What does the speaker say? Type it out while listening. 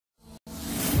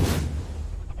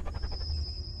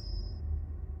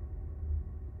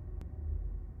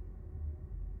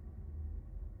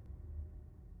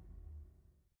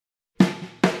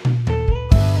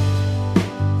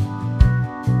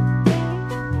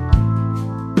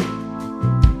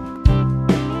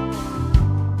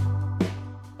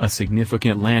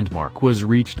significant landmark was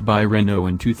reached by Renault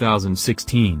in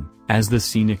 2016, as the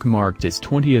Scenic marked its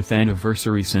 20th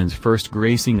anniversary since first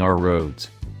gracing our roads.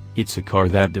 It's a car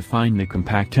that defined the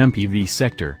compact MPV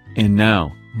sector, and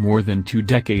now, more than 2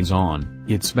 decades on,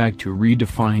 it's back to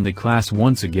redefine the class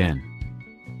once again.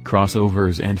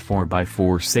 Crossovers and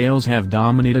 4x4 sales have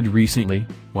dominated recently,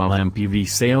 while MPV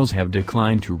sales have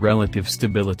declined to relative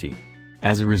stability.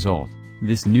 As a result,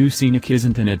 this new Scenic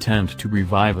isn't an attempt to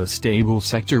revive a stable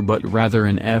sector but rather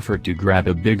an effort to grab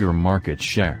a bigger market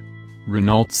share.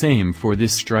 Renault's aim for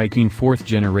this striking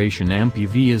 4th-generation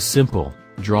MPV is simple: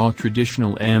 draw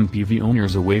traditional MPV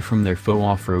owners away from their faux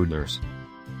off-roaders.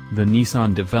 The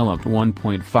Nissan-developed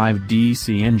 1.5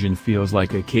 DC engine feels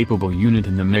like a capable unit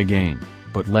in the Megane,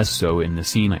 but less so in the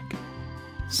Scenic.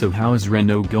 So how is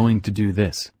Renault going to do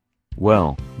this?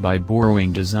 Well, by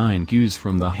borrowing design cues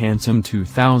from the handsome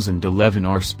 2011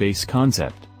 R-Space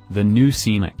concept, the new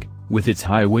Scenic, with its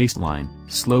high waistline,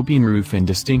 sloping roof and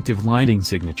distinctive lighting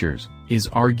signatures, is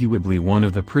arguably one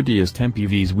of the prettiest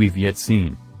MPVs we've yet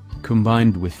seen.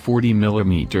 Combined with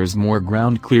 40mm more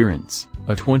ground clearance,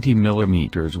 a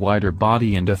 20mm wider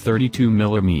body and a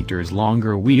 32mm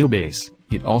longer wheelbase,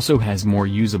 it also has more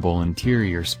usable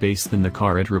interior space than the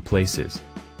car it replaces.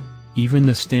 Even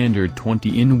the standard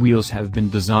 20-in wheels have been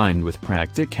designed with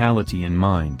practicality in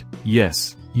mind.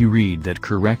 Yes, you read that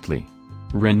correctly.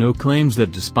 Renault claims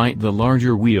that despite the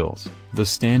larger wheels, the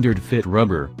standard fit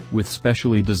rubber, with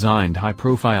specially designed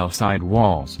high-profile side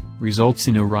walls, results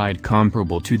in a ride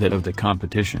comparable to that of the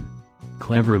competition.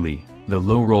 Cleverly, the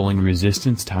low rolling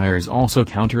resistance tires also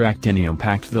counteract any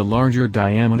impact the larger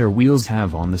diameter wheels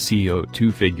have on the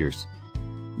CO2 figures.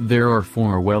 There are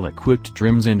 4 well-equipped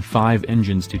trims and 5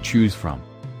 engines to choose from.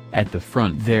 At the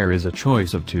front there is a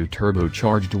choice of 2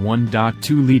 turbocharged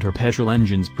 1.2-liter petrol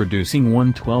engines producing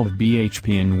 112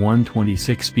 bhp and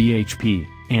 126 bhp,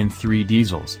 and 3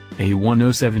 diesels, a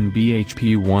 107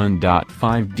 bhp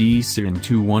 1.5 diesel and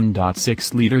 2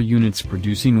 1.6-liter units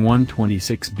producing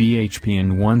 126 bhp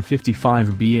and 155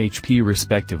 bhp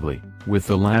respectively, with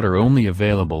the latter only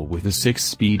available with a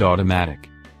 6-speed automatic.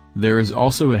 There is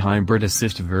also a hybrid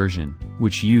assist version,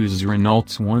 which uses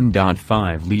Renault's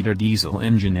 1.5-liter diesel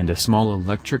engine and a small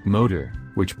electric motor,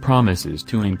 which promises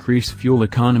to increase fuel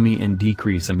economy and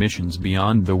decrease emissions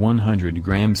beyond the 100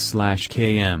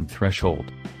 grams/km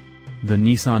threshold. The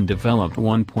Nissan-developed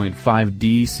 1.5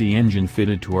 DC engine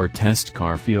fitted to our test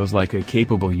car feels like a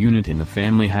capable unit in the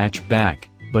family hatchback,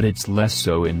 but it's less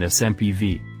so in this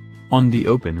MPV. On the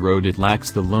open road it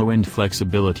lacks the low-end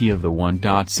flexibility of the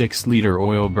 1.6-liter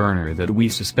oil burner that we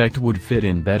suspect would fit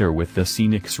in better with the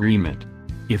Scenic's remit.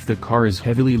 If the car is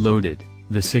heavily loaded,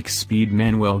 the 6-speed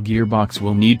manual gearbox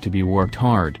will need to be worked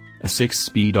hard. A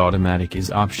 6-speed automatic is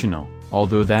optional,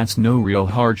 although that's no real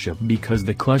hardship because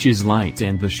the clutch is light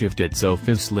and the shift itself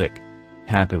is slick.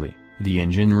 Happily, the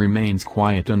engine remains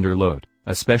quiet under load,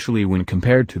 especially when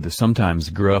compared to the sometimes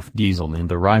gruff diesel in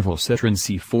the rival Citroen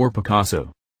C4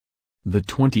 Picasso. The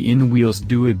 20-in wheels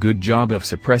do a good job of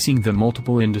suppressing the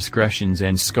multiple indiscretions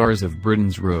and scars of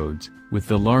Britain's roads, with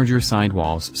the larger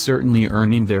sidewalls certainly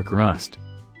earning their crust.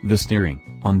 The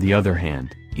steering, on the other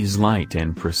hand, is light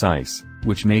and precise,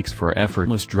 which makes for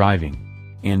effortless driving.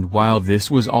 And while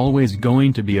this was always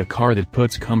going to be a car that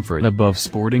puts comfort above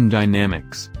sporting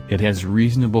dynamics, it has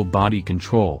reasonable body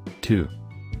control, too.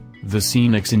 The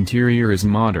Scenic's interior is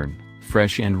modern,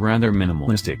 fresh and rather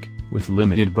minimalistic, with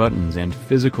limited buttons and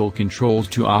physical controls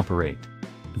to operate.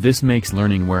 This makes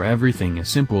learning where everything is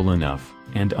simple enough,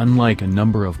 and unlike a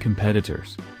number of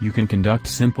competitors, you can conduct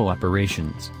simple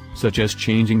operations, such as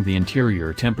changing the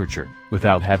interior temperature,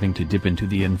 without having to dip into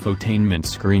the infotainment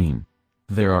screen.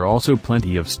 There are also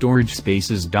plenty of storage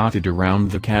spaces dotted around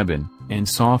the cabin, and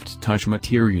soft touch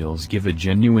materials give a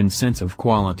genuine sense of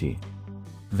quality.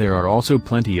 There are also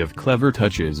plenty of clever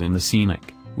touches in the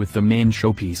Scenic, with the main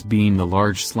showpiece being the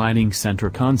large sliding center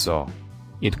console.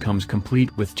 It comes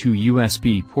complete with 2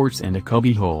 USB ports and a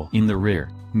cubbyhole in the rear,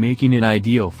 making it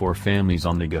ideal for families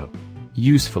on the go.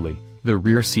 Usefully, the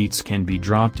rear seats can be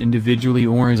dropped individually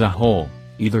or as a whole,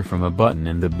 either from a button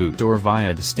in the boot or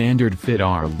via the standard fit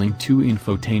R-Link 2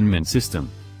 infotainment system.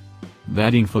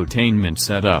 That infotainment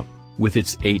setup, with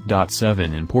its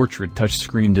 8.7-in portrait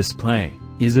touchscreen display,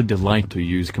 is a delight to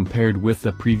use compared with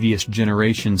the previous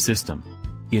generation system.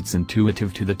 It's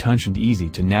intuitive to the touch and easy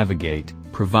to navigate,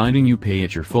 providing you pay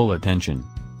it your full attention.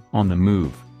 On the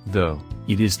move, though,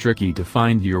 it is tricky to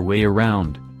find your way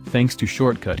around, thanks to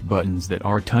shortcut buttons that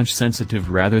are touch-sensitive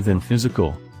rather than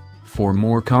physical. For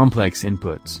more complex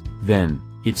inputs, then,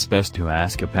 it's best to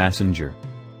ask a passenger.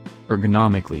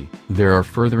 Ergonomically, there are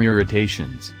further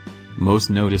irritations. Most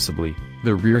noticeably,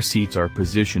 The rear seats are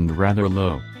positioned rather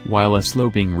low, while a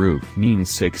sloping roof means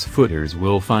 6-footers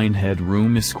will find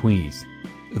headroom a squeeze.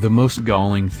 The most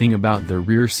galling thing about the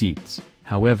rear seats,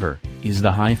 however, is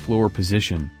the high floor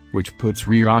position, which puts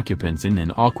rear occupants in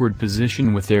an awkward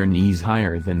position with their knees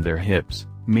higher than their hips,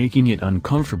 making it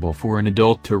uncomfortable for an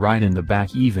adult to ride in the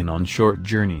back even on short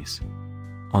journeys.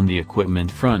 On the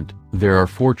equipment front, there are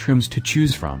 4 trims to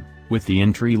choose from, with the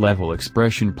entry-level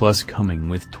Expression Plus coming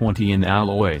with 20-in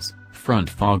alloys, front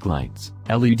fog lights,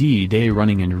 LED day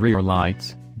running and rear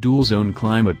lights, dual-zone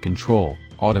climate control,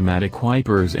 automatic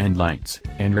wipers and lights,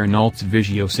 and Renault's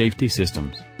Vigio safety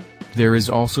systems. There is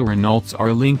also Renault's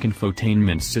R-Link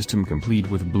infotainment system complete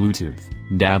with Bluetooth,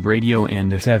 DAB radio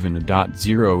and a 7.0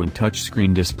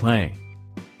 touchscreen display.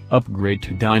 Upgrade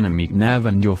to Dynamic Nav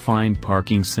and you'll find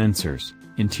parking sensors,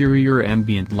 interior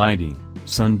ambient lighting,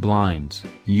 sun blinds,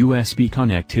 USB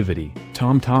connectivity,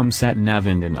 TomTom sat-nav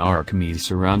and an Archimedes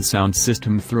surround sound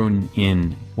system thrown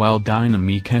in, while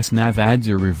Dynamic S-Nav adds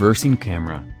a reversing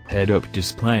camera, head-up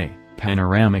display,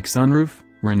 panoramic sunroof,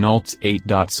 Renault's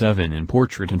 8.7-in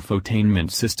portrait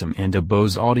infotainment system and a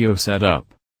Bose audio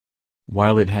setup.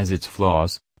 While it has its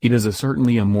flaws, it is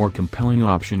certainly a more compelling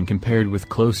option compared with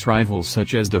close rivals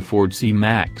such as the Ford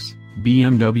C-Max,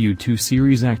 BMW 2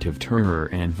 Series Active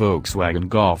Tourer and Volkswagen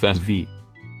Golf SV.